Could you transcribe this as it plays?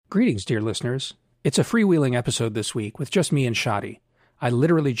Greetings, dear listeners. It's a freewheeling episode this week with just me and Shadi. I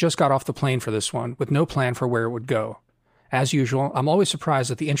literally just got off the plane for this one with no plan for where it would go. As usual, I'm always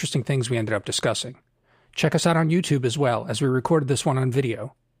surprised at the interesting things we ended up discussing. Check us out on YouTube as well, as we recorded this one on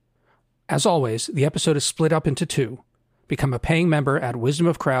video. As always, the episode is split up into two. Become a paying member at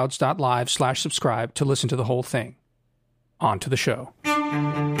wisdomofcrowds.live/subscribe to listen to the whole thing. On to the show.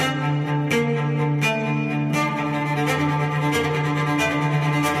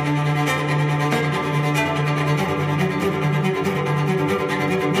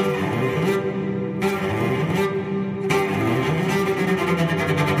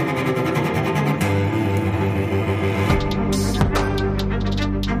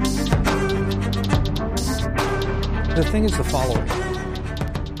 The thing is the following.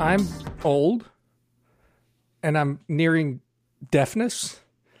 I'm old and I'm nearing deafness.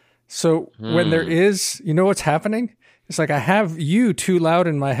 So when there is, you know what's happening? It's like I have you too loud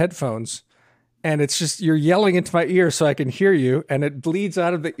in my headphones and it's just, you're yelling into my ear so I can hear you and it bleeds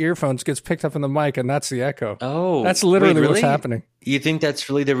out of the earphones, gets picked up in the mic, and that's the echo. Oh, that's literally wait, really? what's happening. You think that's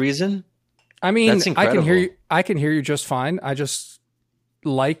really the reason? I mean, That's incredible. I can hear you just fine. I just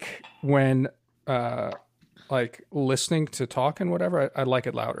like when, like listening to talk and whatever, I like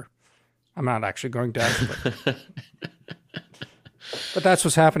it louder. I'm not actually going down, but that's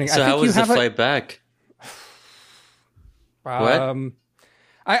what's happening. So how was the flight back? What?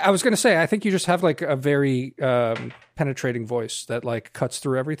 I was going to say, I think you just have like a very penetrating voice that like cuts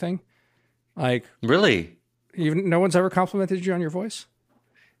through everything. Like, really? No one's ever complimented you on your voice?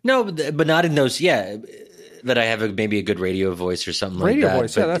 No, but not in those. Yeah, that I have maybe a good radio voice or something like that. Radio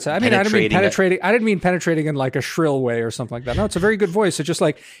voice, yeah, that's it. I mean, I didn't mean penetrating. I didn't mean penetrating in like a shrill way or something like that. No, it's a very good voice. It's just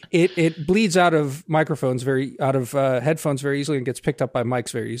like it bleeds out of microphones out of headphones very easily and gets picked up by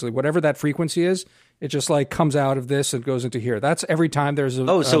mics very easily. Whatever that frequency is, it just like comes out of this and goes into here. That's every time there's a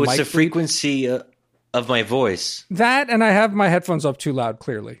so it's mic the frequency of my voice. That, and I have my headphones up too loud.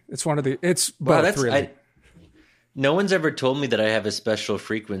 Clearly, it's one of the. It's both really. No one's ever told me that I have a special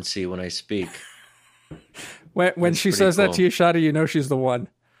frequency when I speak. When she says that to you, Shadi, you know she's the one.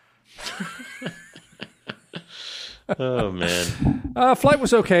 Oh, man. Flight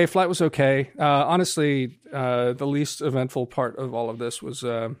was okay. Honestly, the least eventful part of all of this was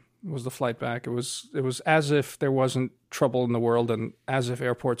the flight back. It was as if there wasn't trouble in the world and as if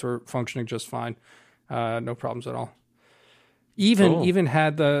airports were functioning just fine. No problems at all. Even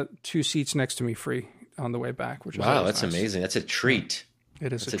had the two seats next to me free on the way back, which is that's nice. Amazing. That's a treat.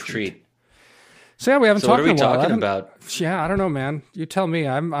 It is. It's a treat. So yeah, we haven't talked in a while. What are we talking about? Yeah, I don't know, man. You tell me.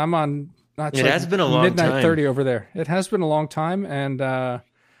 I'm on. It has been a long midnight time. 30 over there. It has been a long time, and I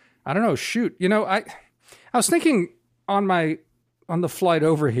don't know. Shoot, I was thinking on the flight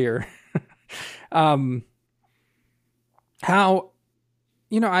over here, how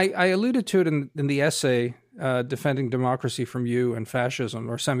I alluded to it in the essay defending democracy from you and fascism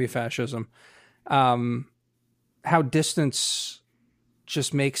or semi-fascism. How distance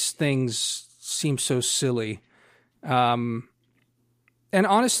just makes things seem so silly. And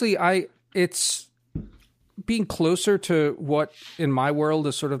honestly, it's being closer to what in my world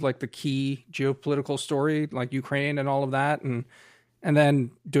is sort of like the key geopolitical story, like Ukraine and all of that. And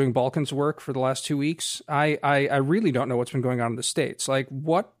then doing Balkans work for the last 2 weeks. I really don't know what's been going on in the States. Like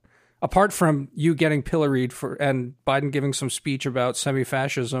what, apart from you getting pilloried and Biden giving some speech about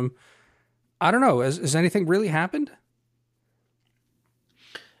semi-fascism, I don't know. Has anything really happened?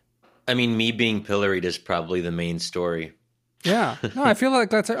 I mean, me being pilloried is probably the main story. Yeah. No, I feel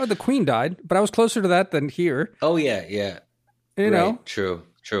like that's, the Queen died, but I was closer to that than here. Oh, yeah. You know? True.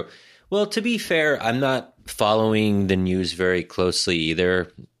 Well, to be fair, I'm not following the news very closely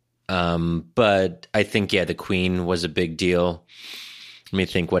either. But I think, the Queen was a big deal. Let me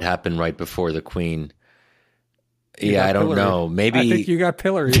think what happened right before the Queen. I don't know. Maybe I think you got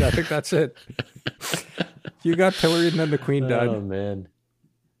pilloried. I think that's it. You got pilloried and then the Queen died. Oh, man.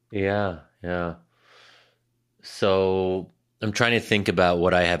 Yeah. So I'm trying to think about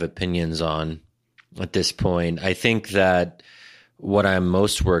what I have opinions on at this point. I think that what I'm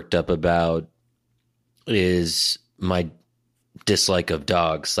most worked up about is my dislike of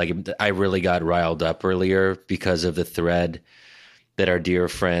dogs. Like I really got riled up earlier because of the thread that our dear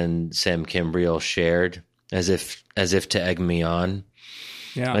friend Sam Kimbriel shared as if to egg me on.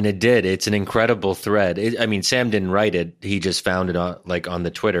 Yeah. And it did. It's an incredible thread. Sam didn't write it. He just found it on the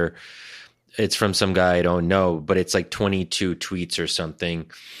Twitter. It's from some guy I don't know, but it's like 22 tweets or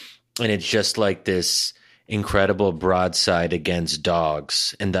something. And it's just like this incredible broadside against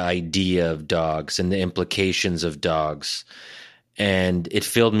dogs and the idea of dogs and the implications of dogs. And it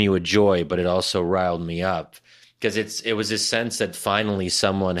filled me with joy, but it also riled me up. because it was a sense that finally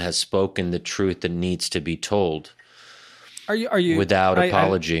someone has spoken the truth that needs to be told. Are you without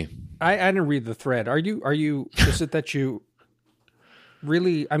apology? I didn't read the thread. Are you? Is it that you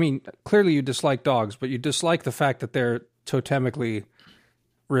really? I mean, clearly you dislike dogs, but you dislike the fact that they're totemically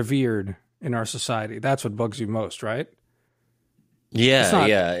revered in our society. That's what bugs you most, right?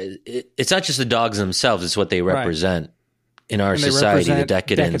 Yeah, it's not just the dogs themselves; it's what they represent in our society. The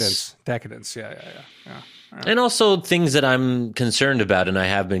decadence. Yeah. And also things that I'm concerned about, and I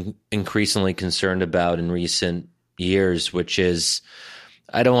have been increasingly concerned about in recent years, which is,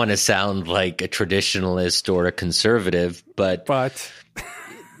 I don't want to sound like a traditionalist or a conservative, but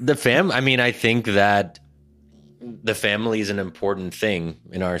the I mean, I think that the family is an important thing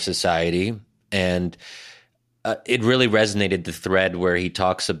in our society, and it really resonated, the thread where he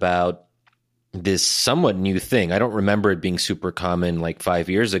talks about this somewhat new thing. I don't remember it being super common like 5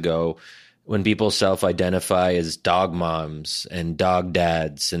 years ago, when people self-identify as dog moms and dog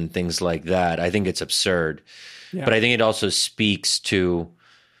dads and things like that. I think it's absurd. Yeah. But I think it also speaks to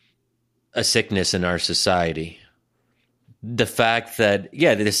a sickness in our society. The fact that,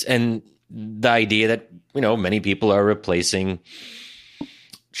 this, and the idea that, many people are replacing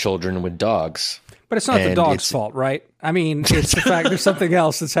children with dogs. But it's not the dog's fault, right? I mean, it's the fact there's something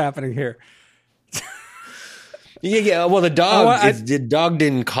else that's happening here. Yeah. Well, the dog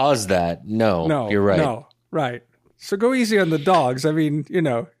didn't cause that. No, you're right. No, right. So go easy on the dogs. I mean,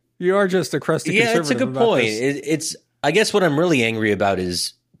 you are just a crusty conservative. Yeah, it's a good point. It's. I guess what I'm really angry about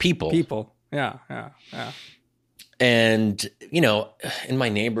is people. People. Yeah. And in my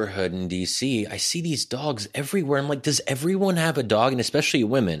neighborhood in DC, I see these dogs everywhere. I'm like, does everyone have a dog? And especially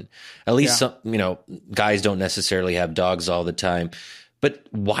women. At least some, guys don't necessarily have dogs all the time. But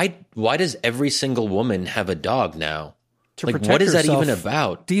why does every single woman have a dog now? To protect herself. What is that even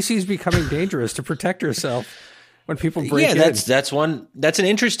about? DC's becoming dangerous to protect herself when people break in. Yeah, that's an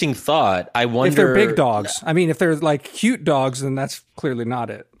interesting thought. I wonder if they're big dogs. I mean, if they're like cute dogs, then that's clearly not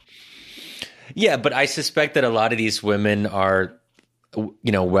it. Yeah, but I suspect that a lot of these women are,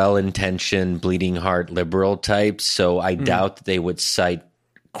 well-intentioned, bleeding heart liberal types. So I doubt that they would cite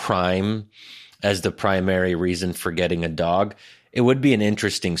crime as the primary reason for getting a dog. It would be an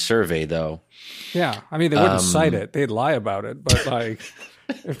interesting survey, though. Yeah, I mean, they wouldn't cite it; they'd lie about it. But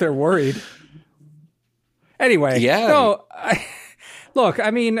if they're worried, anyway. Yeah. No, look.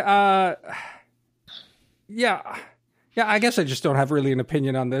 I mean, yeah. I guess I just don't have really an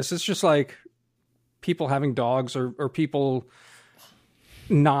opinion on this. It's just like people having dogs, or people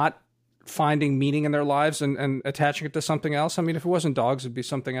not finding meaning in their lives and attaching it to something else. I mean, if it wasn't dogs, it'd be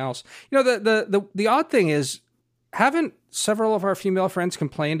something else. The odd thing is, haven't several of our female friends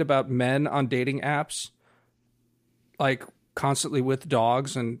complained about men on dating apps, like constantly with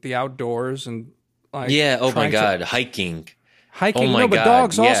dogs and the outdoors and like, yeah. Oh my God. Hiking. Oh my God. But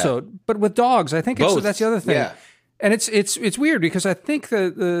dogs also, but with dogs, I think that's the other thing. Yeah. And it's weird because I think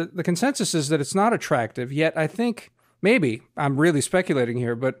the consensus is that it's not attractive, yet I think maybe I'm really speculating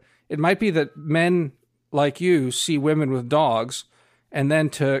here, but it might be that men like you see women with dogs, and then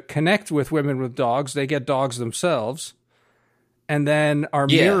to connect with women with dogs, they get dogs themselves, and then are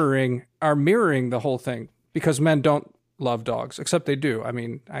mirroring the whole thing, because men don't love dogs, except they do. I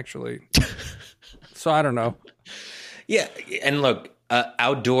mean, actually. So I don't know. Yeah, and look,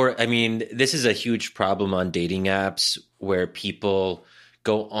 outdoor. I mean, this is a huge problem on dating apps where people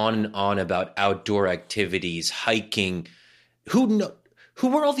go on and on about outdoor activities, hiking. Who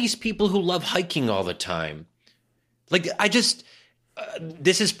are all these people who love hiking all the time? Like,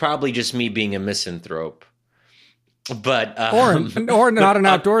 this is probably just me being a misanthrope, but or not an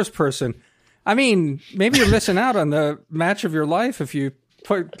outdoors person. I mean, maybe you're missing out on the match of your life if you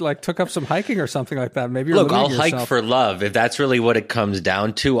took up some hiking or something like that. Maybe you're I'll hike for love. If that's really what it comes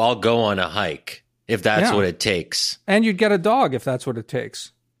down to, I'll go on a hike if that's what it takes. And you'd get a dog if that's what it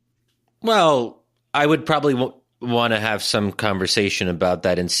takes. Well, I would probably want to have some conversation about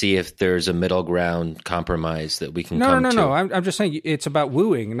that and see if there's a middle ground compromise that we can come to. No. I'm just saying it's about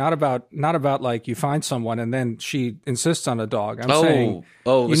wooing, not about like you find someone and then she insists on a dog. I'm saying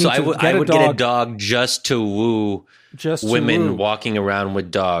so I would get a dog just to woo women walking around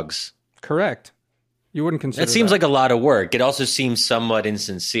with dogs. Correct. You wouldn't consider that. Seems like a lot of work. It also seems somewhat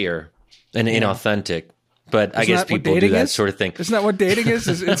insincere and inauthentic. But I guess people do that sort of thing. Isn't that what dating is?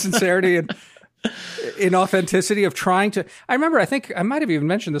 Is insincerity and inauthenticity of trying to. I remember. I think I might have even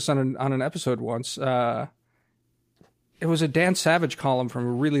mentioned this on an episode once. It was a Dan Savage column from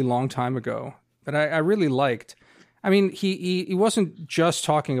a really long time ago that I really liked. I mean, he wasn't just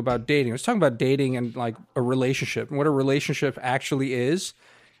talking about dating. He was talking about dating and like a relationship and what a relationship actually is.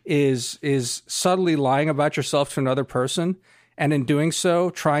 is subtly lying about yourself to another person, and in doing so,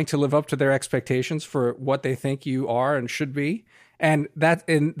 trying to live up to their expectations for what they think you are and should be. And that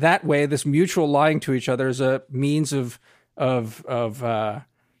in that way, this mutual lying to each other is a means of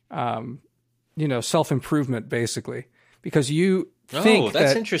self-improvement, basically, because you think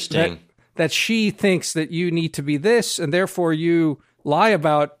that's interesting. That she thinks that you need to be this, and therefore you lie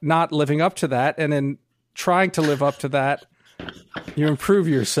about not living up to that, and in trying to live up to that, you improve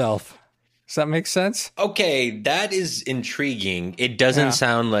yourself. Does that make sense? Okay, that is intriguing. It doesn't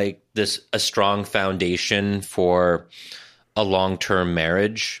sound like a strong foundation for a long-term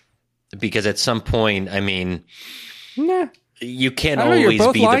marriage, because at some point, I mean, you can't always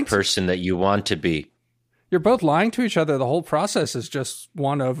be the person that you want to be. You're both lying to each other. The whole process is just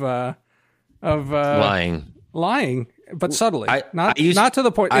one of lying, but subtly, not to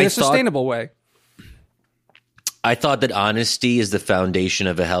the point in a sustainable way. I thought that honesty is the foundation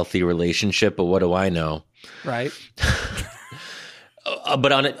of a healthy relationship, but what do I know? Right.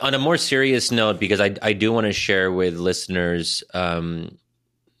 But on a more serious note, because I do want to share with listeners, a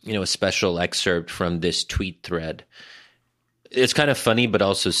special excerpt from this tweet thread. It's kind of funny, but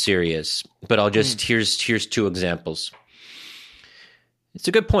also serious. But I'll just here's two examples. It's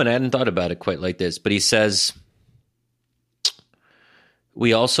a good point. I hadn't thought about it quite like this, but he says,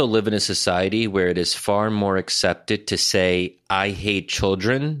 we also live in a society where it is far more accepted to say, I hate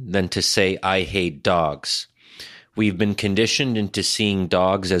children than to say, I hate dogs. We've been conditioned into seeing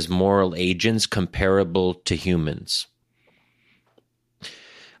dogs as moral agents comparable to humans.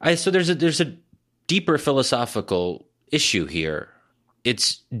 So there's a deeper philosophical issue here.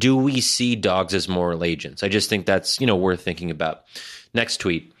 It's, do we see dogs as moral agents? I just think that's, worth thinking about. Next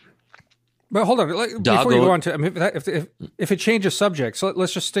tweet. But hold on, before you go on to, I mean, if it changes subjects, so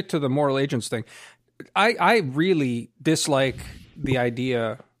let's just stick to the moral agents thing. I really dislike the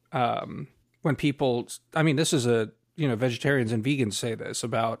idea when people, I mean, this is vegetarians and vegans say this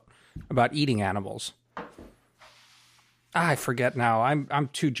about eating animals. I forget now. I'm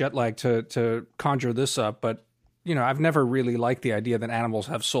too jet lagged to conjure this up, but I've never really liked the idea that animals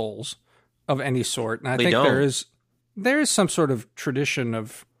have souls of any sort, and I think there is some sort of tradition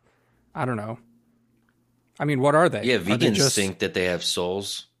of, I don't know. I mean, what are they? Yeah, vegans think that they have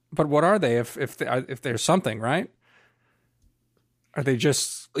souls. But what are they if there's something, right? Are they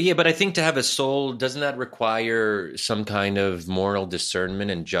just... Yeah, but I think to have a soul, doesn't that require some kind of moral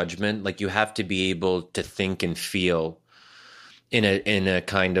discernment and judgment? Like, you have to be able to think and feel in a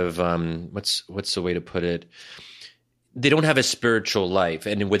kind of what's the way to put it? They don't have a spiritual life,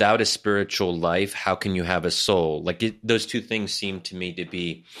 and without a spiritual life, how can you have a soul? Like, those two things seem to me to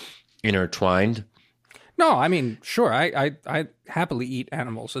be intertwined. No, I mean, sure, I happily eat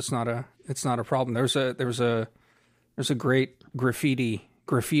animals. It's not a problem. There's a great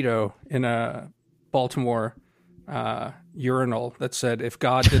graffito in a Baltimore urinal that said, if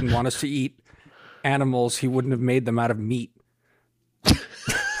God didn't want us to eat animals, he wouldn't have made them out of meat.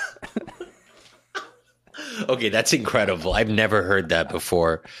 Okay, that's incredible. I've never heard that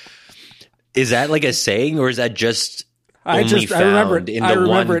before. Is that like a saying, or is that just only found in the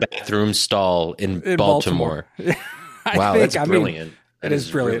one bathroom stall in Baltimore? Wow, that's brilliant. It is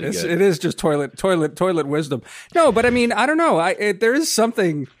brilliant. Really it is just toilet wisdom. No, but I mean, I don't know. There is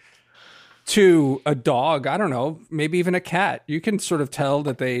something to a dog. I don't know. Maybe even a cat. You can sort of tell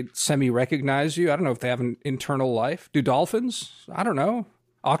that they semi-recognize you. I don't know if they have an internal life. Do dolphins? I don't know.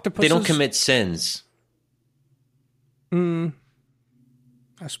 Octopuses? They don't commit sins. I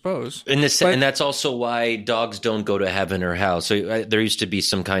suppose. And that's also why dogs don't go to heaven or hell. So there used to be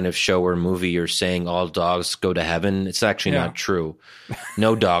some kind of show or movie you're saying all dogs go to heaven. It's actually not true.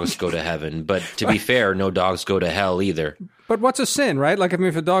 No dogs go to heaven. But to be fair, no dogs go to hell either. But what's a sin, right? Like, I mean,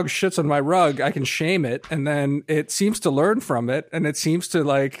 if a dog shits on my rug, I can shame it, and then it seems to learn from it, and it seems to,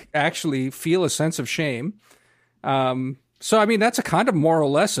 like, actually feel a sense of shame. So, I mean, that's a kind of moral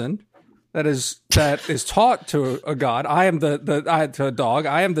lesson that is taught to a god. I am to a dog.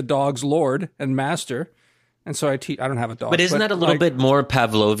 I am the dog's lord and master, and so I don't have a dog. But isn't that a little bit more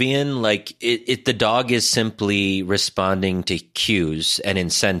Pavlovian? Like, the dog is simply responding to cues and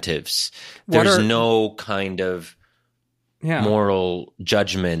incentives. There's no kind of moral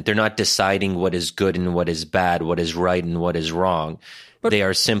judgment. They're not deciding what is good and what is bad, what is right and what is wrong. But they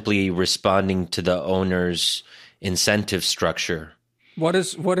are simply responding to the owner's incentive structure. What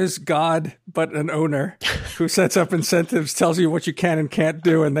is God but an owner who sets up incentives, tells you what you can and can't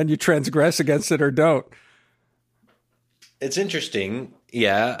do, and then you transgress against it or don't? It's interesting.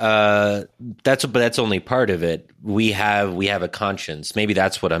 Yeah. But that's only part of it. We have a conscience. Maybe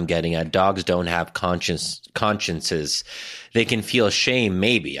that's what I'm getting at. Dogs don't have consciences. They can feel shame,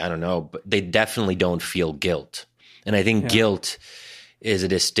 maybe. I don't know, but they definitely don't feel guilt. And I think guilt is a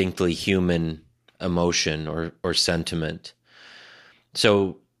distinctly human emotion or sentiment.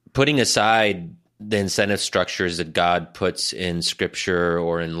 So putting aside the incentive structures that God puts in scripture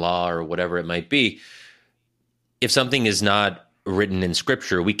or in law or whatever it might be, if something is not written in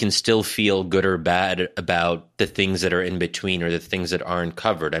scripture, we can still feel good or bad about the things that are in between or the things that aren't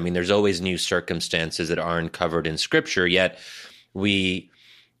covered. I mean, there's always new circumstances that aren't covered in scripture, yet we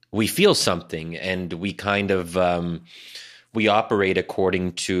feel something, and we kind of we operate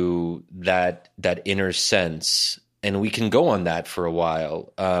according to that inner sense, and we can go on that for a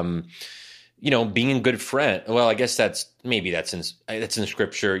while. Being a good friend. Well, I guess that's in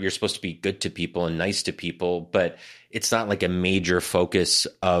scripture. You're supposed to be good to people and nice to people, but it's not like a major focus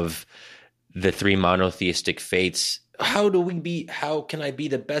of the three monotheistic faiths. How can I be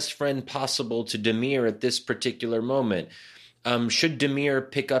the best friend possible to Demir at this particular moment? Should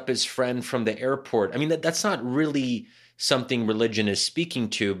Demir pick up his friend from the airport? I mean, that's not really something religion is speaking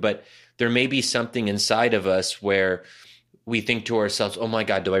to, but there may be something inside of us where we think to ourselves, oh my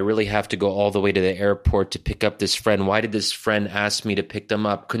God, do I really have to go all the way to the airport to pick up this friend? Why did this friend ask me to pick them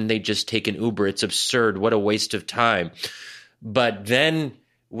up? Couldn't they just take an Uber? It's absurd. What a waste of time. But then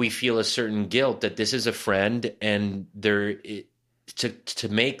we feel a certain guilt that this is a friend, and to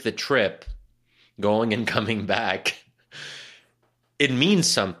make the trip, going and coming back, it means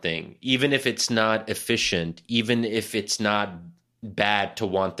something, even if it's not efficient, even if it's not bad to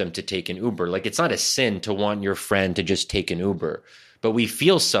want them to take an Uber. Like, it's not a sin to want your friend to just take an Uber, but we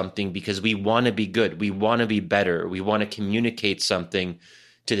feel something because we want to be good. We want to be better. We want to communicate something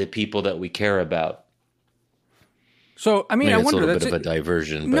to the people that we care about. So, I mean, I wonder, it's a little bit of a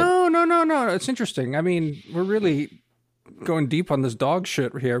diversion. But... No. It's interesting. I mean, we're really going deep on this dog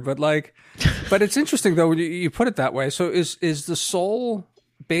shit here, but it's interesting though when you put it that way. So is the soul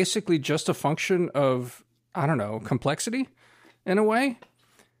basically just a function of, I don't know, complexity? In a way,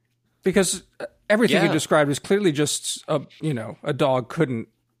 because everything you described is clearly just a dog couldn't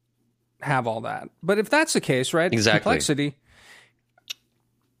have all that. But if that's the case, right? Exactly. Complexity.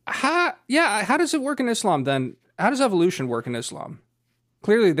 How does it work in Islam then? How does evolution work in Islam?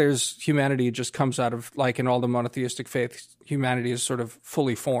 Clearly, there's humanity just comes out of, like in all the monotheistic faiths, humanity is sort of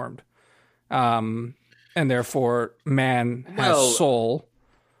fully formed, and therefore man has soul.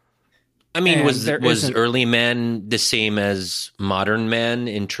 I mean, was early man the same as modern man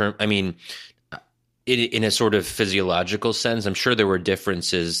in a sort of physiological sense? I'm sure there were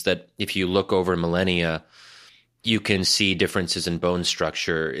differences that if you look over millennia, you can see differences in bone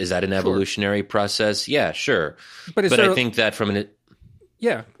structure. Is that an evolutionary process? Yeah, sure. But I think that from an...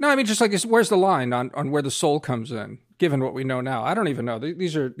 Yeah. No, I mean, just like, where's the line on where the soul comes in, given what we know now? I don't even know.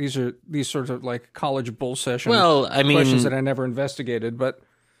 These are these sorts of like college bull session questions that I never investigated, but...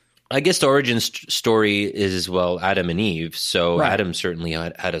 I guess the origin story is, Adam and Eve. So Adam certainly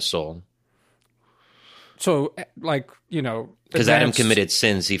had a soul. So, because Adam committed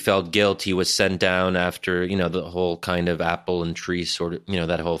sins, he felt guilt. He was sent down after, the whole kind of apple and tree sort of,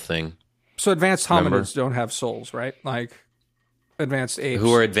 that whole thing. So advanced hominids don't have souls, right? Like advanced apes.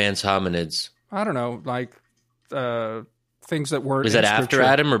 Who are advanced hominids? I don't know, like things that weren't. Was that after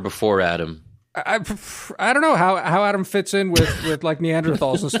Adam or before Adam? I don't know how Adam fits in with like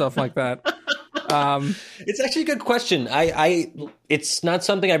Neanderthals and stuff like that. It's actually a good question. It's not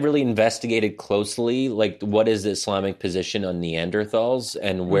something I've really investigated closely. Like, what is the Islamic position on Neanderthals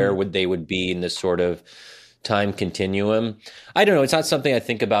and where would be in this sort of time continuum? I don't know. It's not something I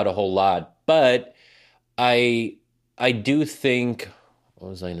think about a whole lot, but I do think, what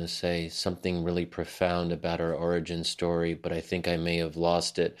was I going to say? Something really profound about our origin story, but I think I may have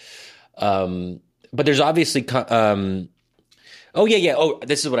lost it. But there's obviously, this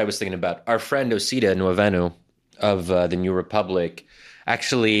is what I was thinking about. Our friend Osita Nuevenu of the New Republic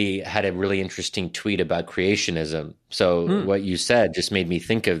actually had a really interesting tweet about creationism. So what you said just made me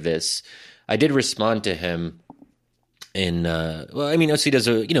think of this. I did respond to him Osita's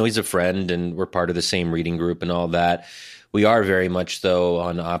he's a friend and we're part of the same reading group and all that. We are very much though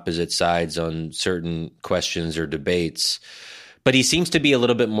on opposite sides on certain questions or debates. But he seems to be a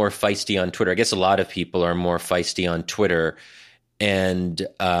little bit more feisty on Twitter. I guess a lot of people are more feisty on Twitter. And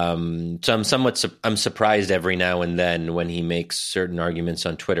so I'm surprised every now and then when he makes certain arguments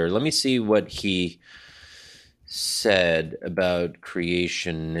on Twitter. Let me see what he said about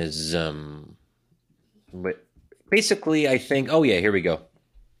creationism. But basically, I think, here we go.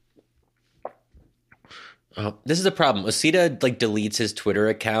 This is a problem. Osita like deletes his Twitter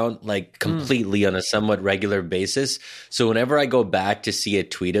account like completely on a somewhat regular basis. So whenever I go back to see a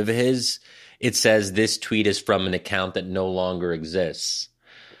tweet of his, it says this tweet is from an account that no longer exists.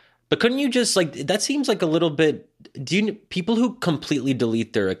 But couldn't you just like that seems like a little bit people who completely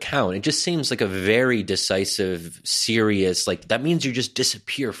delete their account, it just seems like a very decisive, serious, like that means you just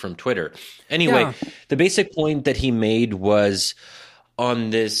disappear from Twitter. Anyway, the basic point that he made was on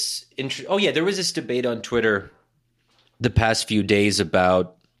this there was this debate on Twitter the past few days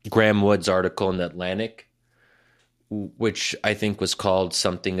about Graham Wood's article in The Atlantic, which I think was called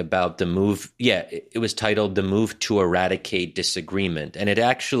something about the move. Yeah, it was titled The Move to Eradicate Disagreement. And it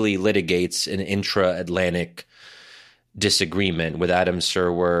actually litigates an intra-Atlantic disagreement with Adam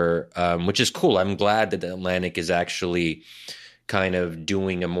Serwer, which is cool. I'm glad that The Atlantic is actually kind of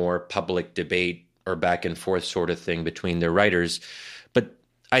doing a more public debate or back and forth sort of thing between their writers. But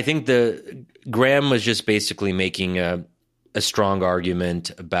I think Graham was just basically making a strong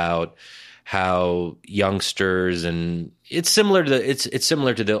argument about how youngsters, and it's similar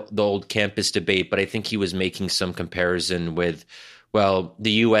to the old campus debate, but I think he was making some comparison with, well,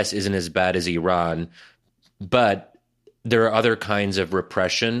 the US isn't as bad as Iran, but there are other kinds of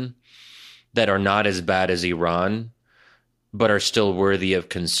repression that are not as bad as Iran, but are still worthy of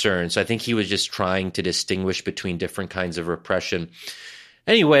concern. So I think he was just trying to distinguish between different kinds of repression.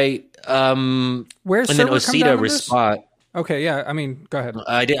 Anyway, where's and then Osita respond. Okay, yeah. I mean, go ahead.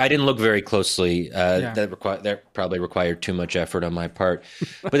 I didn't look very closely. That probably required too much effort on my part.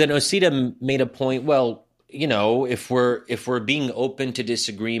 But then Osita made a point. Well, if we're being open to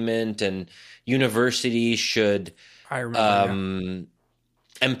disagreement, and universities should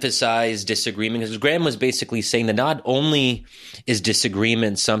emphasize disagreement, because Graham was basically saying that not only is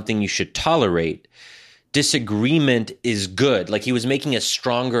disagreement something you should tolerate, disagreement is good. Like, he was making a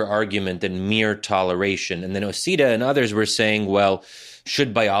stronger argument than mere toleration. And then Osita and others were saying, well,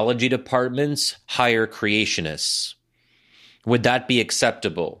 should biology departments hire creationists? Would that be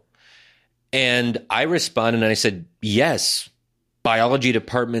acceptable? And I responded and I said, yes, biology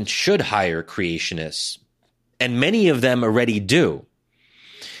departments should hire creationists. And many of them already do.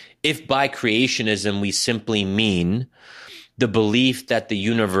 If by creationism we simply mean the belief that the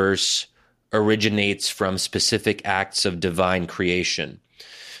universe originates from specific acts of divine creation.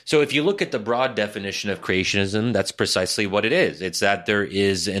 So if you look at the broad definition of creationism, that's precisely what it is. It's that there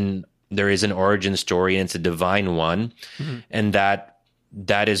is an origin story, and it's a divine one, and that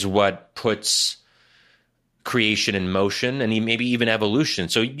is what puts creation in motion, and maybe even evolution.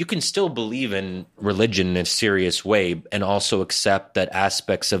 So you can still believe in religion in a serious way and also accept that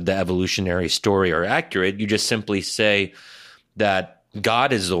aspects of the evolutionary story are accurate. You just simply say that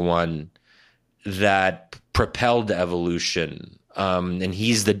God is the one that propelled the evolution, and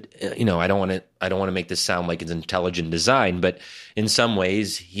he's the I don't want to make this sound like it's intelligent design, but in some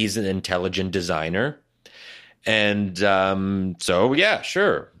ways he's an intelligent designer, and so yeah,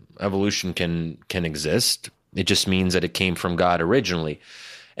 sure, evolution can exist. It just means that it came from God originally,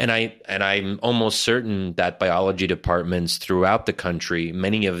 and I'm almost certain that biology departments throughout the country,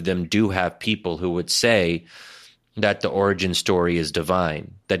 many of them do have people who would say that the origin story is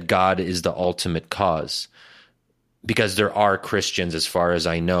divine, that God is the ultimate cause. Because there are Christians, as far as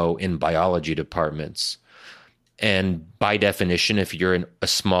I know, in biology departments. And by definition, if you're a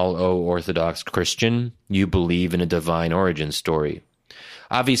small o Orthodox Christian, you believe in a divine origin story.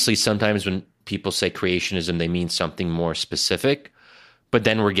 Obviously, sometimes when people say creationism, they mean something more specific. But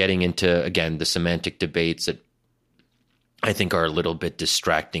then we're getting into, again, the semantic debates that I think are a little bit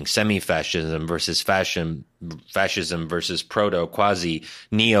distracting. Semi-fascism versus fascism versus proto, quasi,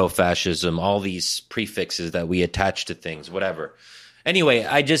 neo-fascism, all these prefixes that we attach to things, whatever. Anyway,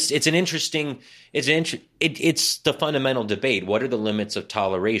 it's the fundamental debate. What are the limits of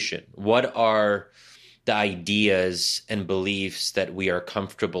toleration? What are the ideas and beliefs that we are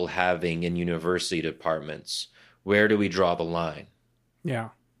comfortable having in university departments? Where do we draw the line? Yeah.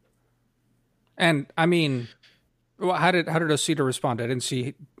 And I mean, well, how did Osita respond? I didn't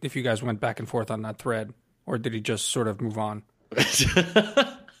see if you guys went back and forth on that thread, or did he just sort of move on?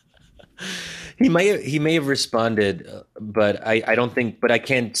 He may have responded, but I don't think. But I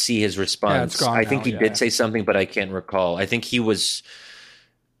can't see his response. Yeah, it's gone I think now, he did say something, but I can't recall. I think he was.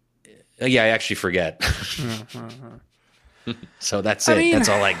 Yeah, I actually forget. So that's it. That's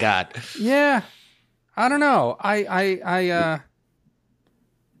all I got. Yeah, I don't know.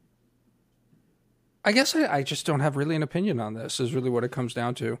 I guess I just don't have really an opinion on this. Is really what it comes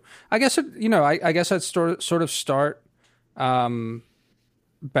down to. I guess I guess I'd sort of start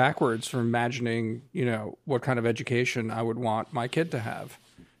backwards from imagining what kind of education I would want my kid to have,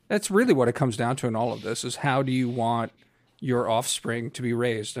 That's really what it comes down to in all of this, is how do you want your offspring to be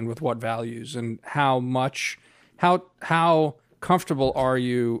raised, and with what values, and how comfortable are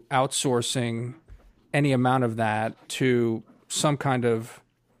you outsourcing any amount of that to some kind of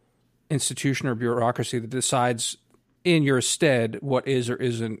institution or bureaucracy that decides in your stead what is or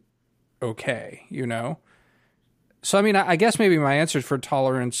isn't okay, you know? So, I mean, I guess maybe my answer for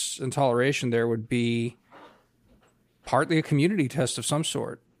tolerance and toleration there would be partly a community test of some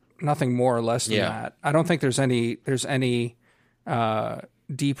sort. Nothing more or less than that. I don't think there's any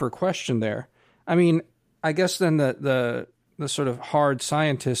deeper question there. I mean, I guess then the sort of hard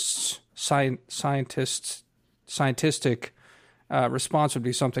scientific response would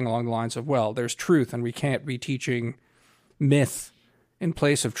be something along the lines of, well, there's truth, and we can't be teaching myth in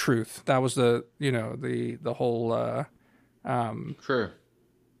place of truth. That was the whole Sure.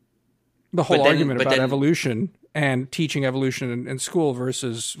 The whole argument about evolution and teaching evolution in school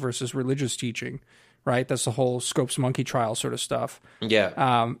versus religious teaching, right? That's the whole Scopes monkey trial sort of stuff.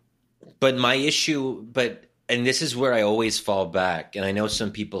 Yeah. But my issue, and this is where I always fall back, and I know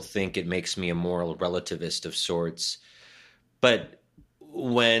some people think it makes me a moral relativist of sorts, but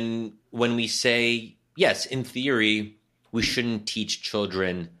when we say, yes, in theory, we shouldn't teach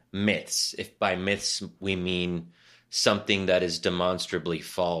children myths, if by myths we mean something that is demonstrably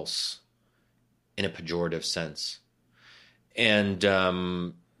false in a pejorative sense. And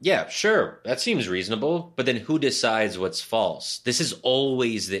yeah, sure, that seems reasonable, but then who decides what's false? This is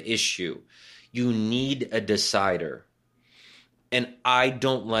always the issue. You need a decider. And I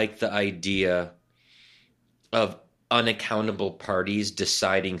don't like the idea of unaccountable parties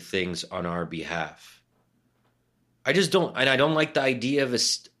deciding things on our behalf. I just don't, and I don't like the idea of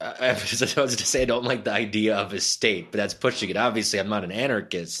I was to say I don't like the idea of a state, but that's pushing it. Obviously, I'm not an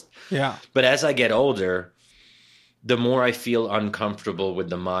anarchist. Yeah. But as I get older, the more I feel uncomfortable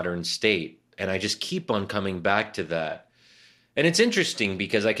with the modern state. And I just keep on coming back to that. And it's interesting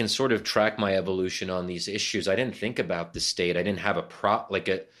because I can sort of track my evolution on these issues. I didn't think about the state. I didn't have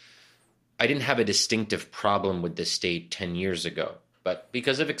I didn't have a distinctive problem with the state 10 years ago. But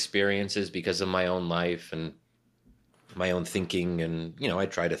because of experiences, because of my own life and my own thinking, and, you know, I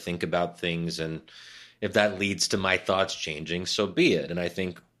try to think about things, and if that leads to my thoughts changing, so be it. And I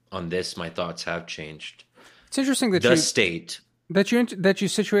think on this, my thoughts have changed. It's interesting that you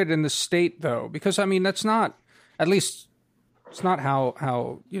situated in the state, though, because I mean that's not, at least it's not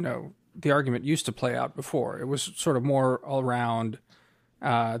how you know the argument used to play out before. It was sort of more around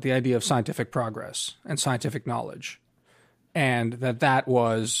the idea of scientific progress and scientific knowledge, and that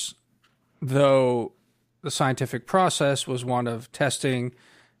was, though the scientific process was one of testing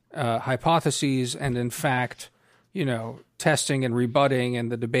hypotheses and, in fact, you know, testing and rebutting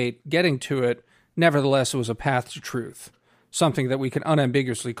and the debate getting to it. Nevertheless, it was a path to truth, something that we can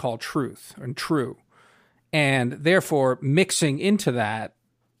unambiguously call truth and true. And therefore, mixing into that,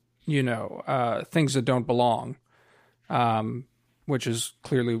 you know, things that don't belong, which is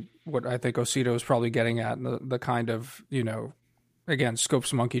clearly what I think Osito is probably getting at, in the kind of, you know, again,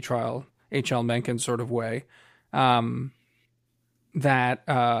 Scopes monkey trial, H.L. Mencken sort of way, that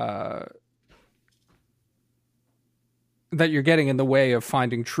you're getting in the way of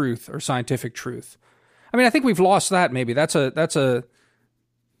finding truth or scientific truth. I mean, I think we've lost that. Maybe that's a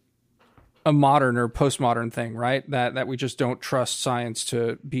modern or postmodern thing, right? That we just don't trust science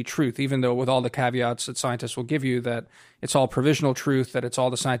to be truth, even though with all the caveats that scientists will give you that it's all provisional truth, that it's all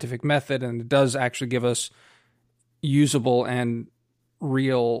the scientific method, and it does actually give us usable and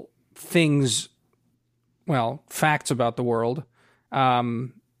real things, well, facts about the world.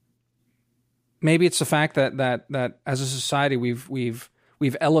 Maybe it's the fact that as a society we've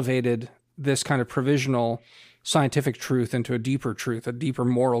elevated this kind of provisional scientific truth into a deeper truth, a deeper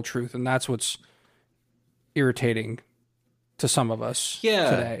moral truth, and that's what's irritating to some of us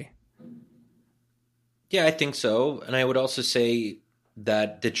today. Yeah, I think so. And I would also say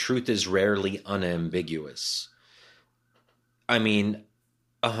that the truth is rarely unambiguous. I mean,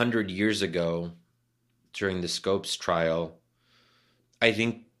 100 years ago, during the Scopes trial, I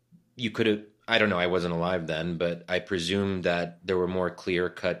think you could have, I don't know, I wasn't alive then, but I presume that there were more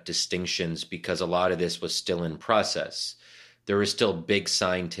clear-cut distinctions because a lot of this was still in process. There were still big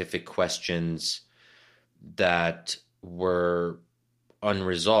scientific questions that were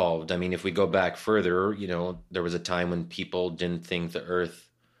unresolved. I mean, if we go back further, you know, there was a time when people didn't think the Earth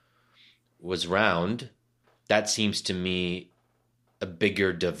was round. That seems to me a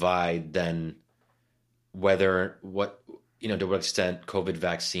bigger divide than to what extent COVID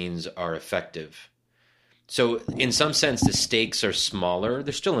vaccines are effective. So in some sense, the stakes are smaller.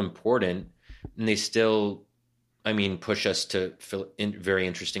 They're still important, and they still push us to very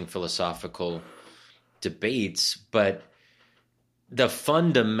interesting philosophical debates, but the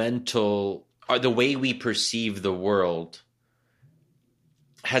fundamental, or the way we perceive the world,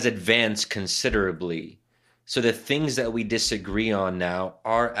 has advanced considerably. So the things that we disagree on now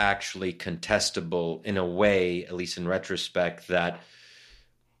are actually contestable in a way, at least in retrospect, that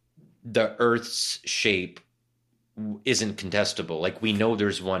the Earth's shape isn't contestable. Like, we know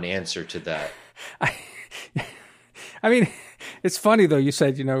there's one answer to that. I mean, it's funny though. You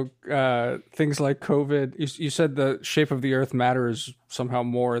said, things like COVID. You said the shape of the Earth matters somehow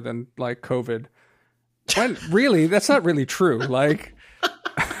more than like COVID. When really, that's not really true. Like,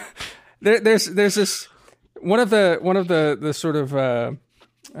 there's this one of the sort of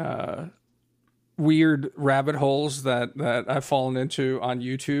weird rabbit holes that I've fallen into on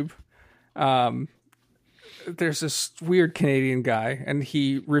YouTube. There's this weird Canadian guy, and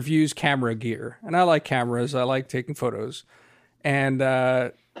he reviews camera gear. And I like cameras. I like taking photos. And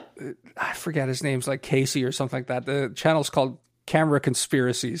I forget his name's like Casey or something like that. The channel's called Camera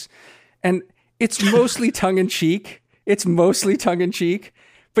Conspiracies. And it's mostly tongue-in-cheek.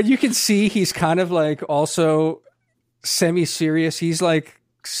 But you can see he's kind of like also semi-serious. He's like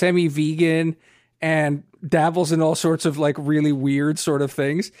semi-vegan and dabbles in all sorts of like really weird sort of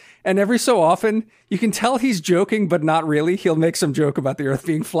things. And every so often you can tell he's joking, but not really. He'll make some joke about the Earth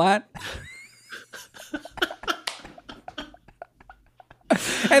being flat.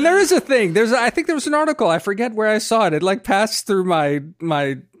 And there is a thing. I think there was an article. I forget where I saw it. It like passed through my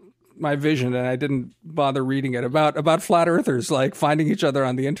vision, and I didn't bother reading it, about flat earthers like finding each other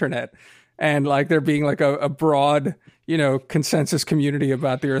on the internet, and like there being like a broad, consensus community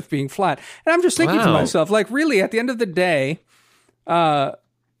about the Earth being flat. And I'm just thinking to myself, like, really, at the end of the day,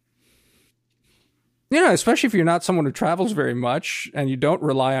 especially if you're not someone who travels very much and you don't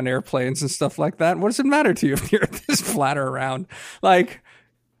rely on airplanes and stuff like that, what does it matter to you if the Earth is flat or round? Like,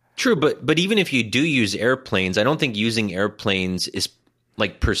 true, but even if you do use airplanes, I don't think using airplanes is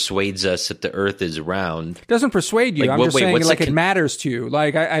like persuades us that the Earth is round. It doesn't persuade you. Like, I'm just saying, like, it matters to you.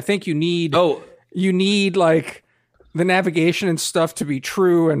 Like, I think you need like the navigation and stuff to be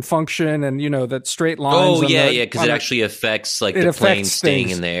true and function, and that straight lines. Oh yeah, because it actually affects like the plane staying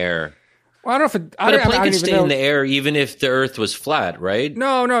in the air. Well, I don't know if a plane could stay in the air even if the Earth was flat, right?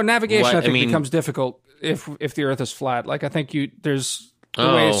 No, navigation I think becomes difficult if the Earth is flat. Like, I think there's the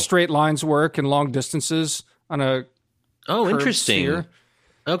way straight lines work and long distances on a interesting sphere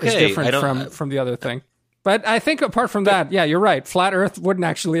is different from the other thing. But I think apart from that, yeah, you're right. Flat Earth wouldn't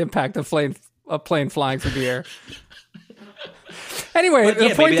actually impact a plane flying through the air. Anyway,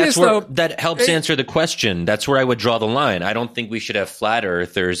 the point is, though, that helps answer the question. That's where I would draw the line. I don't think we should have flat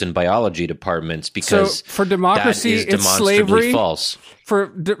earthers in biology departments, because for democracy, that is it's slavery. False. For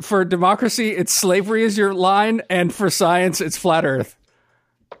democracy, it's slavery is your line, and for science, it's flat Earth.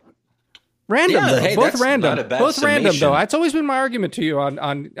 Random, though. Both random. Both random, though. It's always been my argument to you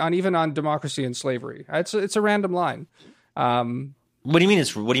on even on democracy and slavery. It's a random line. What do you mean?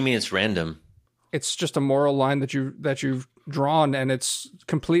 It's random? It's just a moral line that you've drawn, and it's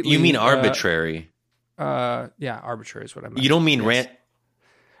completely. You mean arbitrary? Yeah, arbitrary is what I meant. You don't mean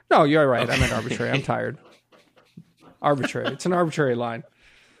No, you're right. Okay. I meant arbitrary. I'm tired. Arbitrary. It's an arbitrary line.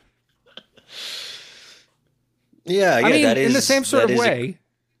 Yeah, I mean, in the same sort of way.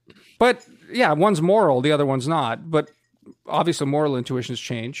 But yeah, one's moral, the other one's not. But obviously, moral intuitions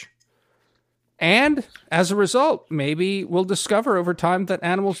change. And as a result, maybe we'll discover over time that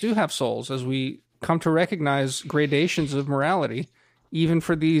animals do have souls, as we come to recognize gradations of morality, even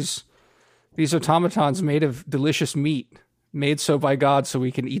for these automatons made of delicious meat, made so by God so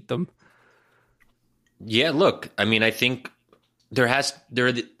we can eat them. Yeah, look, I mean, I think there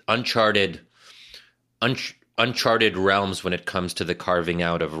are the uncharted realms when it comes to the carving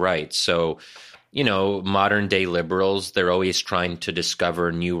out of rights. So, modern day liberals, they're always trying to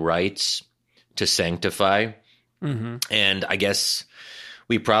discover new rights to sanctify. Mm-hmm. And I guess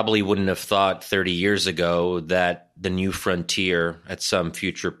we probably wouldn't have thought 30 years ago that the new frontier at some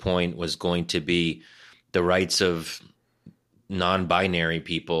future point was going to be the rights of non-binary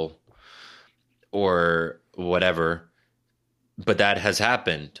people or whatever. But that has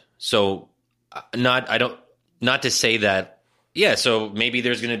happened. So not to say that, yeah, so maybe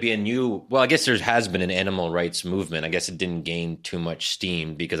there's going to be I guess there has been an animal rights movement. I guess it didn't gain too much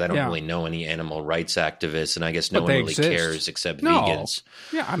steam because I don't really know any animal rights activists, and I guess no one really cares except vegans.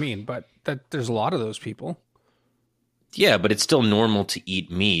 Yeah, I mean, but there's a lot of those people. Yeah, but it's still normal to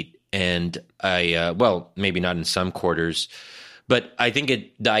eat meat, and maybe not in some quarters, but I think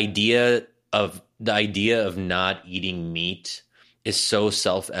the idea of not eating meat is so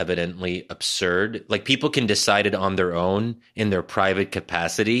self-evidently absurd. Like, people can decide it on their own in their private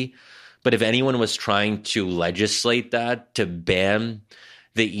capacity. But if anyone was trying to legislate that, to ban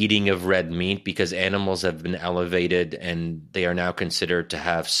the eating of red meat because animals have been elevated and they are now considered to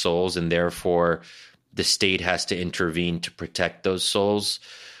have souls, and therefore the state has to intervene to protect those souls,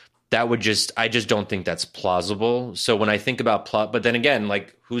 I just don't think that's plausible. So when I think about but then again,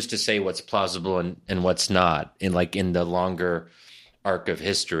 like, who's to say what's plausible and what's not in the longer arc of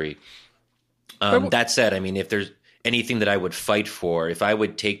history? That said, I mean, if there's anything that I would fight for, if I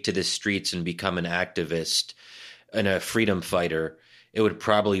would take to the streets and become an activist and a freedom fighter, it would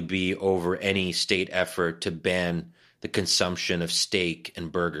probably be over any state effort to ban the consumption of steak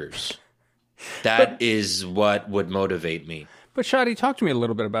and burgers. That is what would motivate me. But Shadi, talk to me a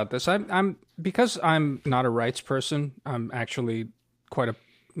little bit about this. I'm because I'm not a rights person. I'm actually quite a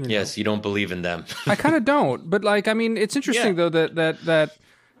yes. You don't believe in them. I kind of don't. But like, I mean, it's interesting though that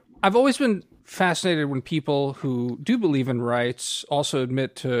I've always been fascinated when people who do believe in rights also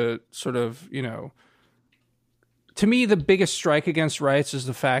admit to sort of, to me, the biggest strike against rights is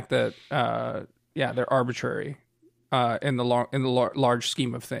the fact that they're arbitrary in the large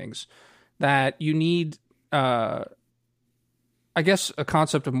scheme of things. That you need, I guess, a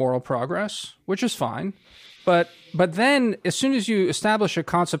concept of moral progress, which is fine, but then as soon as you establish a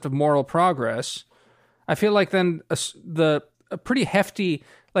concept of moral progress, I feel like then a pretty hefty,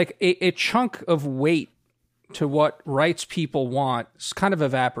 like a chunk of weight to what rights people want kind of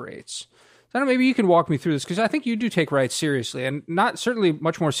evaporates. I don't know, maybe you can walk me through this, because I think you do take rights seriously, and not certainly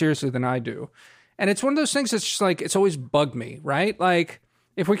much more seriously than I do. And it's one of those things that's just like, it's always bugged me, right? Like,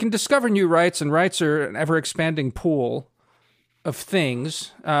 if we can discover new rights, and rights are an ever-expanding pool of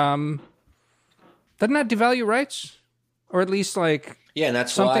things, doesn't that devalue rights? Or at least, like... Yeah, and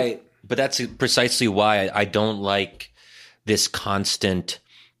that's why... But that's precisely why I don't like this constant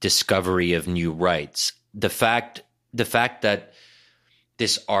discovery of new rights. The fact that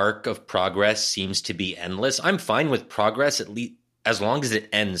this arc of progress seems to be endless. I'm fine with progress, at least as long as it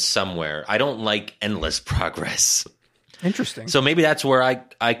ends somewhere. I don't like endless progress. Interesting. So maybe that's where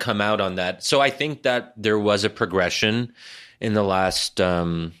I come out on that. So I think that there was a progression in the last,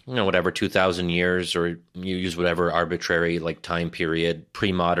 2,000 years, or you use whatever arbitrary like time period,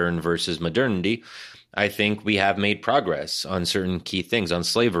 pre-modern versus modernity. I think we have made progress on certain key things, on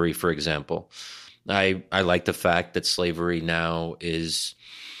slavery, for example. I like the fact that slavery now is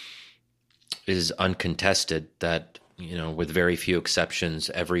uncontested, that, with very few exceptions,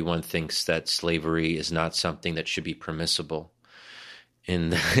 everyone thinks that slavery is not something that should be permissible in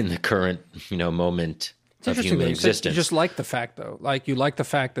the current, moment of human existence. You just like the fact, though. Like, you like the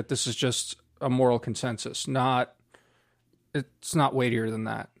fact that this is just a moral consensus, it's not weightier than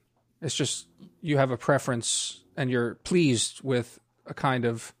that. It's just you have a preference and you're pleased with a kind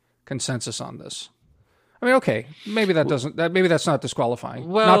of consensus on this. I mean, okay, maybe that's not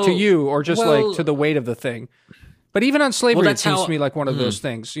disqualifying. Not to you, or just like to the weight of the thing. But even on slavery, it seems to me like one of those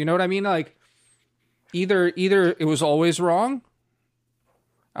things. You know what I mean? Like, either it was always wrong,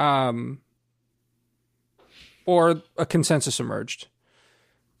 or a consensus emerged.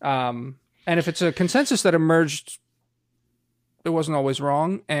 And if it's a consensus that emerged, it wasn't always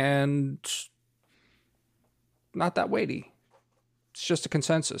wrong and not that weighty. It's just a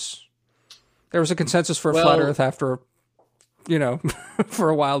consensus. There was a consensus for a flat Earth after, for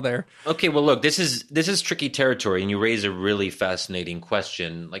a while there. Okay, well, look, this is tricky territory, and you raise a really fascinating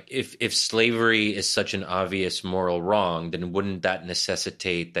question. Like, if slavery is such an obvious moral wrong, then wouldn't that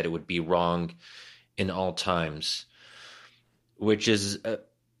necessitate that it would be wrong in all times? Which is,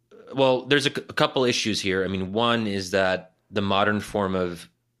 there's a couple issues here. I mean, one is that the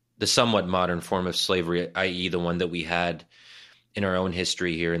somewhat modern form of slavery, i.e. the one that we had in our own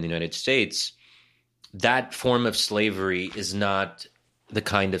history here in the United States, that form of slavery is not the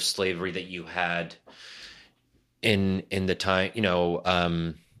kind of slavery that you had in the time,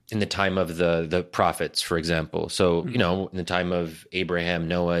 in the time of the prophets, for example. So, in the time of Abraham,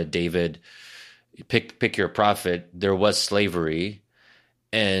 Noah, David, pick your prophet, there was slavery,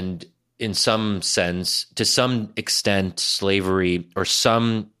 and in some sense, to some extent, slavery, or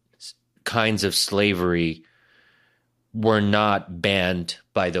some kinds of slavery, were not banned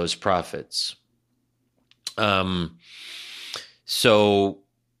by those prophets. But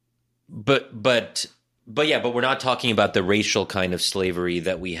we're not talking about the racial kind of slavery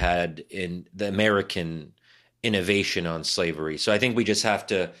that we had in the American innovation on slavery. So I think we just have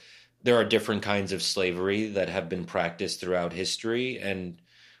to, there are different kinds of slavery that have been practiced throughout history, and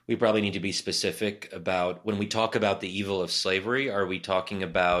we probably need to be specific about, when we talk about the evil of slavery, are we talking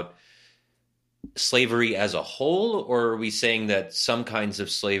about slavery as a whole, or are we saying that some kinds of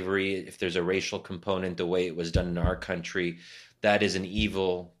slavery, if there's a racial component, the way it was done in our country, that is an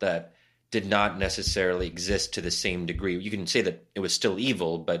evil that did not necessarily exist to the same degree? You can say that it was still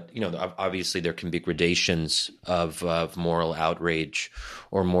evil, but obviously there can be gradations of moral outrage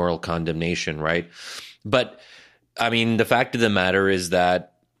or moral condemnation, right? But I mean, the fact of the matter is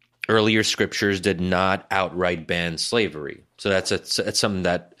that earlier scriptures did not outright ban slavery. So that's something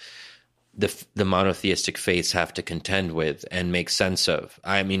that the monotheistic faiths have to contend with and make sense of.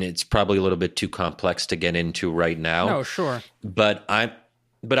 I mean, it's probably a little bit too complex to get into right now. No, sure. But I'm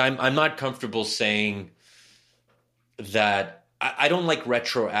not comfortable saying that I don't like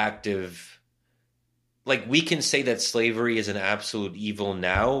retroactive. Like, we can say that slavery is an absolute evil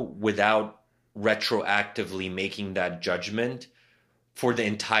now without retroactively making that judgment for the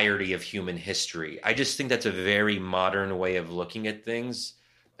entirety of human history. I just think that's a very modern way of looking at things.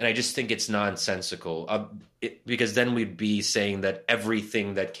 And I just think it's nonsensical because then we'd be saying that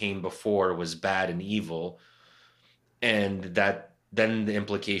everything that came before was bad and evil. And that then the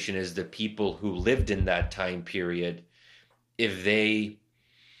implication is the people who lived in that time period, if they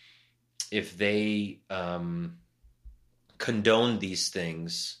condoned these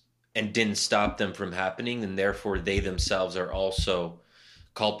things and didn't stop them from happening, then therefore they themselves are also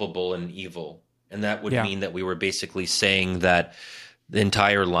culpable and evil. And that would mean that we were basically saying that the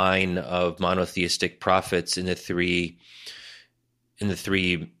entire line of monotheistic prophets in the three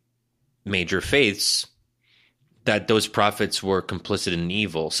major faiths, that those prophets were complicit in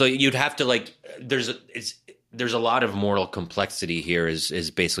evil. So you'd have to there's a lot of moral complexity here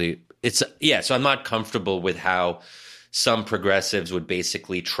is basically so I'm not comfortable with how some progressives would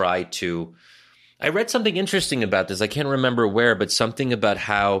basically try to. I read something interesting about this. I can't remember where, but something about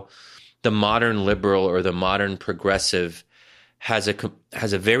how the modern liberal or the modern progressive has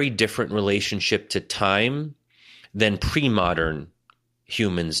a very different relationship to time than pre-modern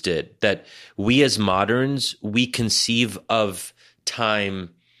humans did. That we as moderns, we conceive of time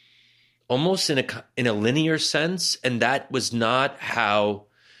almost in a linear sense, and that was not how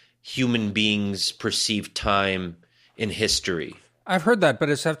human beings perceived time in history. I've heard that, but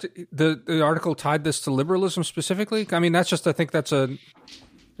the article tied this to liberalism specifically. I mean, I think that's oh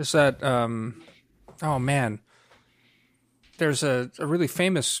man. There's a really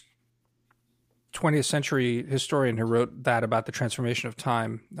famous 20th century historian who wrote that about the transformation of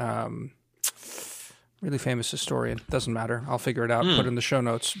time. Really famous historian. Doesn't matter. I'll figure it out, put it in the show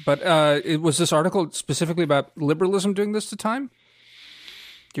notes. But it was this article specifically about liberalism doing this to time?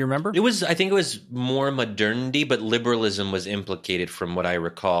 Do you remember? I think it was more modernity, but liberalism was implicated from what I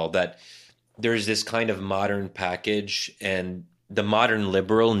recall, that there's this kind of modern package, and the modern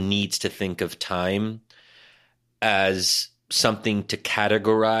liberal needs to think of time as something to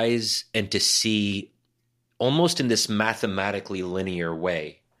categorize and to see almost in this mathematically linear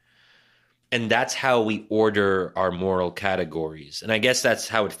way. And that's how we order our moral categories. And I guess that's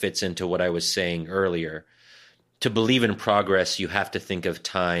how it fits into what I was saying earlier. To believe in progress, you have to think of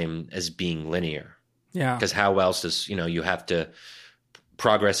time as being linear. Yeah. Because how else does, you have to,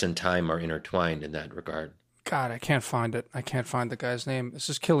 progress and time are intertwined in that regard. God, I can't find it. I can't find the guy's name. This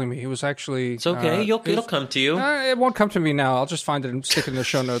is killing me. He was actually... It's okay. It'll come to you. It won't come to me now. I'll just find it and stick it in the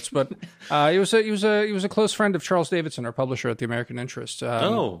show notes. But he was a close friend of Charles Davidson, our publisher at the American Interest.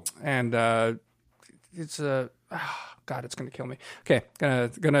 And it's a... God, it's going to kill me. Okay,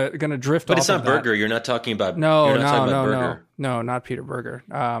 gonna drift off. But it's not of Berger. You're not talking about. No, Berger. No, not Peter Berger.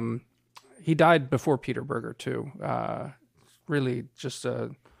 He died before Peter Berger too. Really, just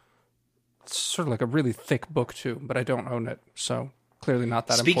sort of like a really thick book too. But I don't own it, so clearly not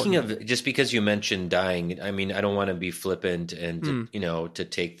that Speaking important. of, just because you mentioned dying, I mean, I don't want to be flippant and to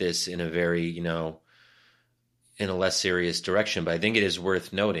take this in a very in a less serious direction, but I think it is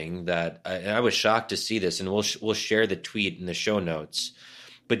worth noting that I was shocked to see this, and we'll share the tweet in the show notes.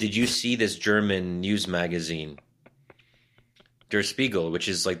 But did you see this German news magazine, Der Spiegel, which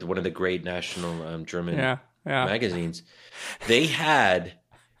is like one of the great national German magazines? They had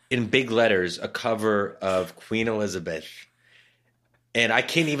in big letters a cover of Queen Elizabeth, and I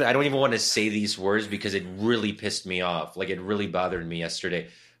don't even want to say these words because it really pissed me off. Like, it really bothered me yesterday.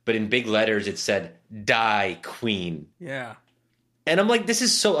 But in big letters, it said, "Die, Queen." Yeah. And I'm like, this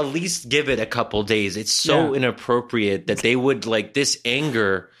is so, at least give it a couple days. It's so inappropriate that they would, this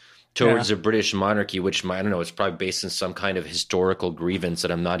anger towards the British monarchy, which, I don't know, it's probably based on some kind of historical grievance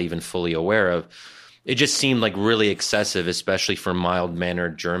that I'm not even fully aware of. It just seemed like really excessive, especially for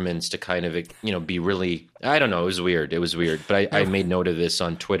mild-mannered Germans to kind of, be really, I don't know, it was weird. It was weird. But I made note of this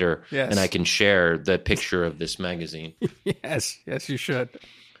on Twitter, and I can share the picture of this magazine. Yes, you should.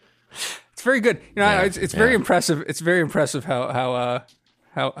 It's very good. Yeah, It's very impressive. It's very impressive how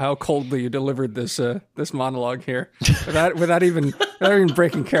coldly you delivered this monologue here without even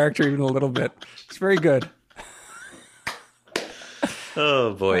breaking character even a little bit. It's very good.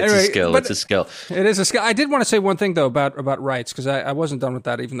 Oh boy, it's a skill. It's a skill. It is a skill. I did want to say one thing though about rights, because I wasn't done with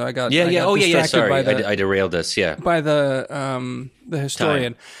that, even though I got distracted Sorry, by I derailed us. Yeah, by the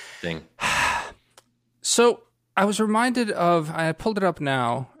historian thing. So I was reminded of. I pulled it up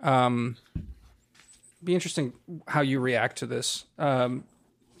now. Be interesting how you react to this.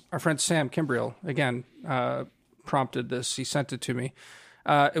 Our friend Sam Kimbriel again prompted this. He sent it to me.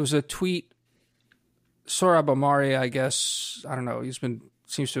 It was a tweet. Sohrab Ahmari, I guess, I don't know,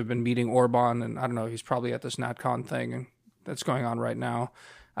 seems to have been meeting Orban, and I don't know, he's probably at this NatCon thing that's going on right now.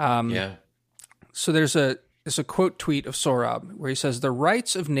 So there's a quote tweet of Sohrab where he says, "The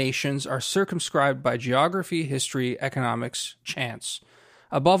rights of nations are circumscribed by geography, history, economics, chance,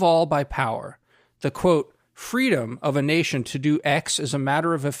 above all by power. The quote, freedom of a nation to do X is a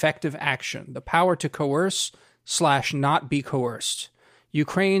matter of effective action, the power to coerce / not be coerced.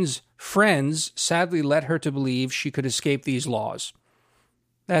 Ukraine's friends sadly led her to believe she could escape these laws."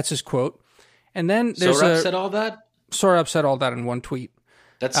 That's his quote. And then there's Sohrab said all that? Sohrab said all that in one tweet.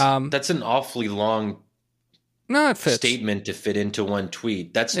 That's an awfully long it fits. Statement to fit into one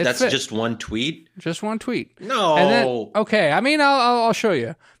tweet. That's just one tweet? Just one tweet. No. And then, okay, I mean, I'll show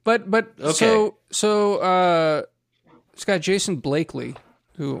you. But okay. So this guy Jason Blakely,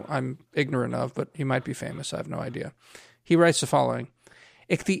 who I'm ignorant of, but he might be famous. I have no idea. He writes the following.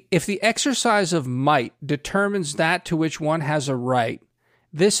 If the exercise of might determines that to which one has a right,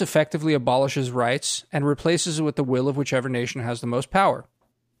 this effectively abolishes rights and replaces it with the will of whichever nation has the most power.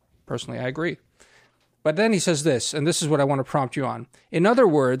 Personally, I agree. But then he says this, and this is what I want to prompt you on. In other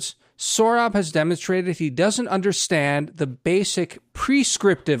words, Sohrab has demonstrated he doesn't understand the basic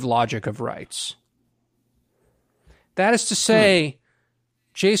prescriptive logic of rights. That is to say,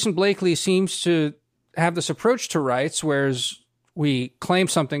 Jason Blakely seems to have this approach to rights, whereas we claim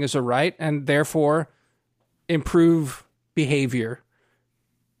something as a right and therefore improve behavior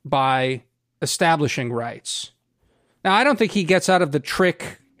by establishing rights. Now, I don't think he gets out of the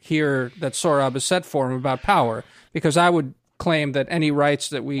trick here that Sohrab has set for him about power, because I would claim that any rights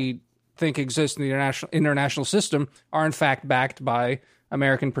that we think exist in the international system are in fact backed by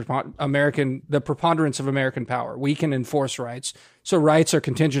the preponderance of American power. We can enforce rights, so rights are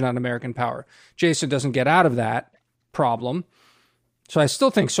contingent on American power. Jason doesn't get out of that problem. So I still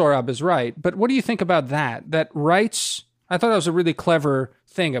think Sohrab is right. But what do you think about that? That rights, I thought that was a really clever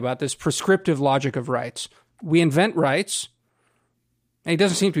thing about this prescriptive logic of rights. We invent rights, and he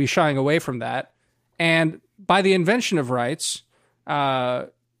doesn't seem to be shying away from that. And by the invention of rights,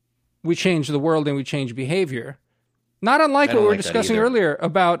 we change the world and we change behavior. Not unlike what we were discussing earlier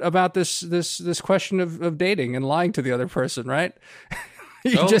about this question of dating and lying to the other person, right?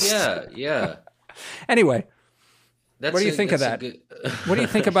 Yeah. Anyway. What do you think of that? What do you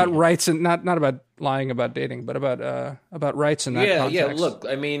think about rights, and not about lying about dating, but about rights in that context? Yeah. Look,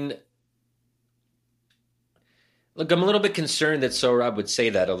 I mean, I'm a little bit concerned that Sohrab would say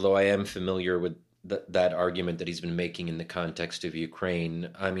that, although I am familiar with that argument that he's been making in the context of Ukraine.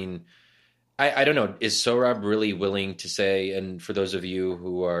 I mean, I don't know. Is Sohrab really willing to say? And for those of you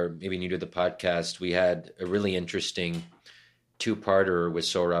who are maybe new to the podcast, we had a really interesting two-parter with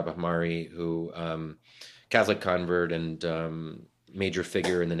Sohrab Ahmari, who. Catholic convert and major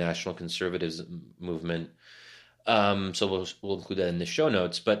figure in the national conservatives movement. So we'll include that in the show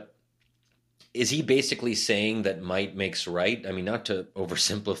notes. But is he basically saying that might makes right? I mean, not to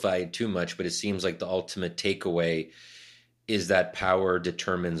oversimplify it too much, but it seems like the ultimate takeaway is that power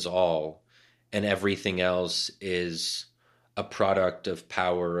determines all, and everything else is a product of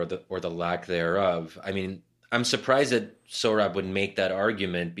power or the lack thereof. I mean, I'm surprised that Sohrab would make that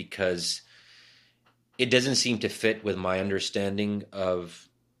argument, because it doesn't seem to fit with my understanding of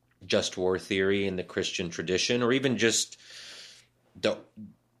just war theory in the Christian tradition, or even just the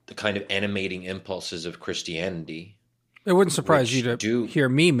kind of animating impulses of Christianity. It wouldn't surprise you to hear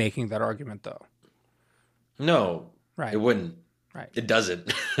me making that argument, though. No, right? It wouldn't. Right? It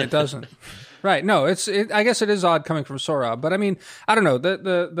doesn't. It doesn't. Right? No, I guess it is odd coming from Sohrab, but I mean, I don't know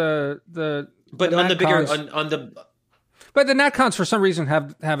But the NatCons, for some reason,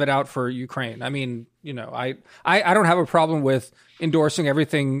 have it out for Ukraine. I mean, I don't have a problem with endorsing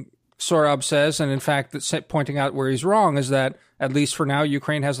everything Sohrab says, and in fact, pointing out where he's wrong is that, at least for now,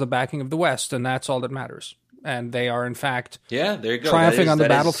 Ukraine has the backing of the West, and that's all that matters. And they are, in fact, there you go. Triumphing on the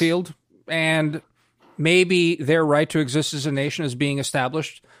battlefield, and maybe their right to exist as a nation is being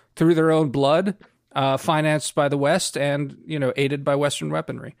established through their own blood, financed by the West, and aided by Western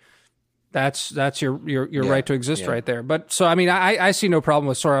weaponry. That's your Yeah, right to exist yeah. right there. But so I mean, I see no problem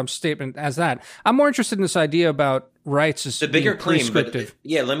with Sorom's statement as that. I'm more interested in this idea about rights as The bigger being claim, but prescriptive.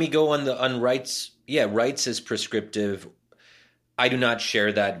 yeah, let me go on rights. Yeah, rights is prescriptive. I do not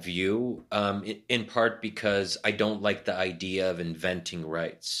share that view, in part because I don't like the idea of inventing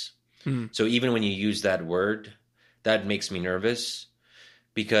rights. Hmm. So even when you use that word, that makes me nervous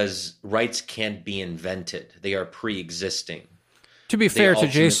because rights can't be invented. They are pre-existing. To be They fair to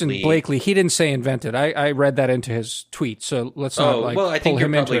Jason ultimately. Blakely, he didn't say invented. I read that into his tweet, so let's not Oh, like well, I pull think you're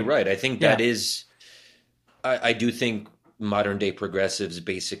him into probably it. right. I think Yeah. that is. I do think modern day progressives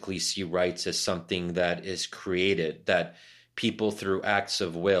basically see rights as something that is created, that people through acts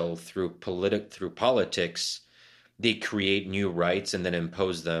of will, through politics, they create new rights and then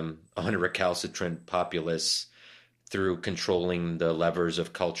impose them on a recalcitrant populace through controlling the levers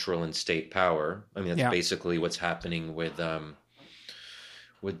of cultural and state power. I mean, that's Yeah. basically what's happening with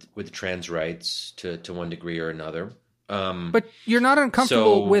trans rights to one degree or another. But you're not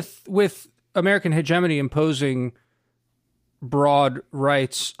uncomfortable So with American hegemony imposing broad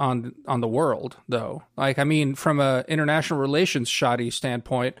rights on the world, though. Like, I mean, from a international relations shoddy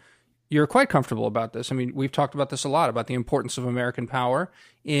standpoint, you're quite comfortable about this. I mean, we've talked about this a lot, about the importance of American power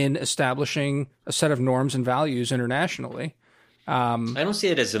in establishing a set of norms and values internationally. I don't see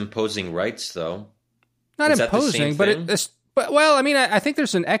it as imposing rights, though. Not Is that the same imposing, but thing? but well, I mean, I think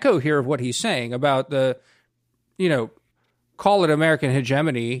there's an echo here of what he's saying about the, call it American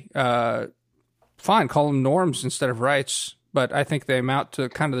hegemony. Fine, call them norms instead of rights, but I think they amount to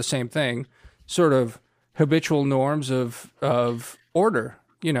kind of the same thing, sort of habitual norms of order.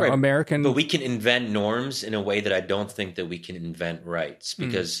 Right. American. But we can invent norms in a way that I don't think that we can invent rights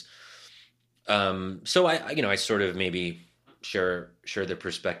because. So I sort of maybe share the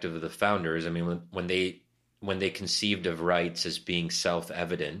perspective of the founders. I mean, when they conceived of rights as being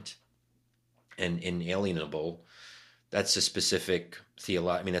self-evident and inalienable, that's a specific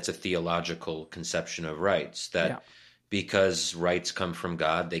that's a theological conception of rights that because rights come from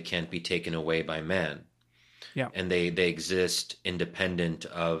God, they can't be taken away by man. Yeah. And they exist independent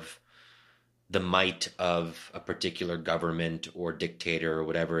of the might of a particular government or dictator or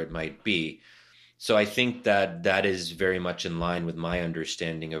whatever it might be. So I think that is very much in line with my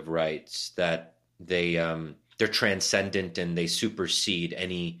understanding of rights, that they're transcendent and they supersede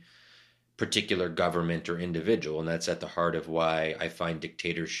any particular government or individual. And that's at the heart of why I find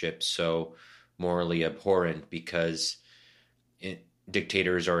dictatorship so morally abhorrent, because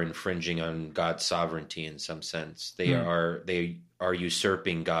dictators are infringing on God's sovereignty in some sense. They are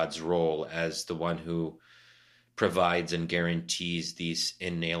usurping God's role as the one who provides and guarantees these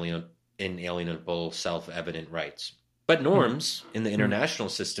inalienable, self-evident rights. But norms in the international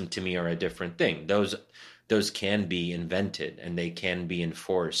system, to me, are a different thing. Those can be invented and they can be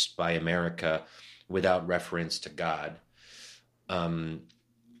enforced by America without reference to God. But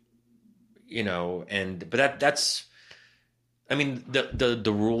that's. I mean, the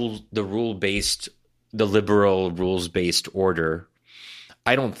liberal rules-based order,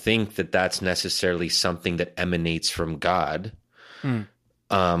 I don't think that that's necessarily something that emanates from God.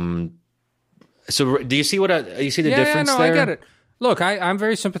 So do you see you see the difference no, there? I get it. Look, I'm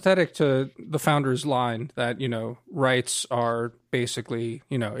very sympathetic to the founder's line that, rights are basically,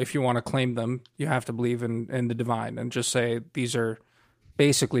 if you want to claim them, you have to believe in the divine and just say these are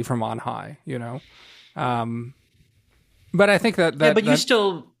basically from on high, But I think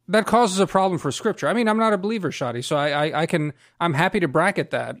that causes a problem for Scripture. I mean, I'm not a believer, Shadi, so I'm happy to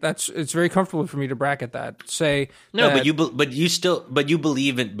bracket that. It's very comfortable for me to bracket that. Say no, that, but you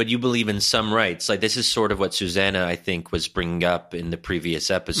believe in some rights. Like, this is sort of what Susanna, I think, was bringing up in the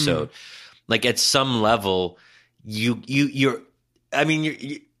previous episode. Like, at some level, I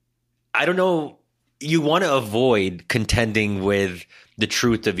don't know. You want to avoid contending with the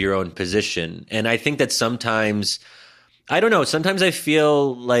truth of your own position, and I think that sometimes. I don't know. Sometimes I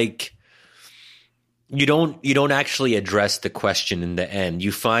feel like you don't actually address the question in the end.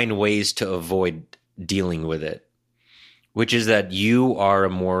 You find ways to avoid dealing with it, which is that you are a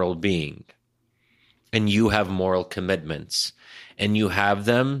moral being and you have moral commitments, and you have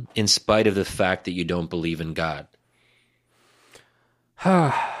them in spite of the fact that you don't believe in God.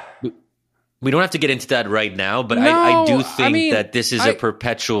 We don't have to get into that right now, but I do think that this is a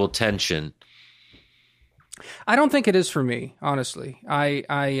perpetual tension. I don't think it is for me, honestly. I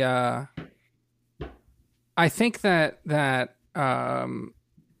think that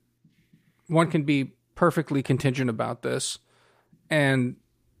one can be perfectly contingent about this and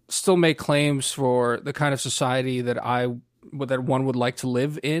still make claims for the kind of society that one would like to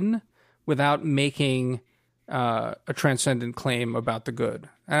live in without making a transcendent claim about the good.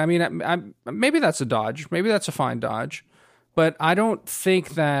 I mean, maybe that's a dodge. Maybe that's a fine dodge. But I don't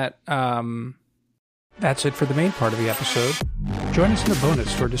think that... That's it for the main part of the episode. Join us in the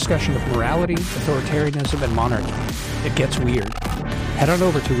bonus for a discussion of morality, authoritarianism, and monarchy. It gets weird. Head on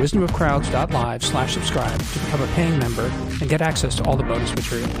over to wisdomofcrowds.live/subscribe to become a paying member and get access to all the bonus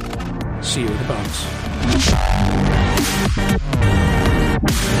material. See you in the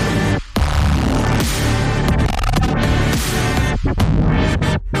bonus.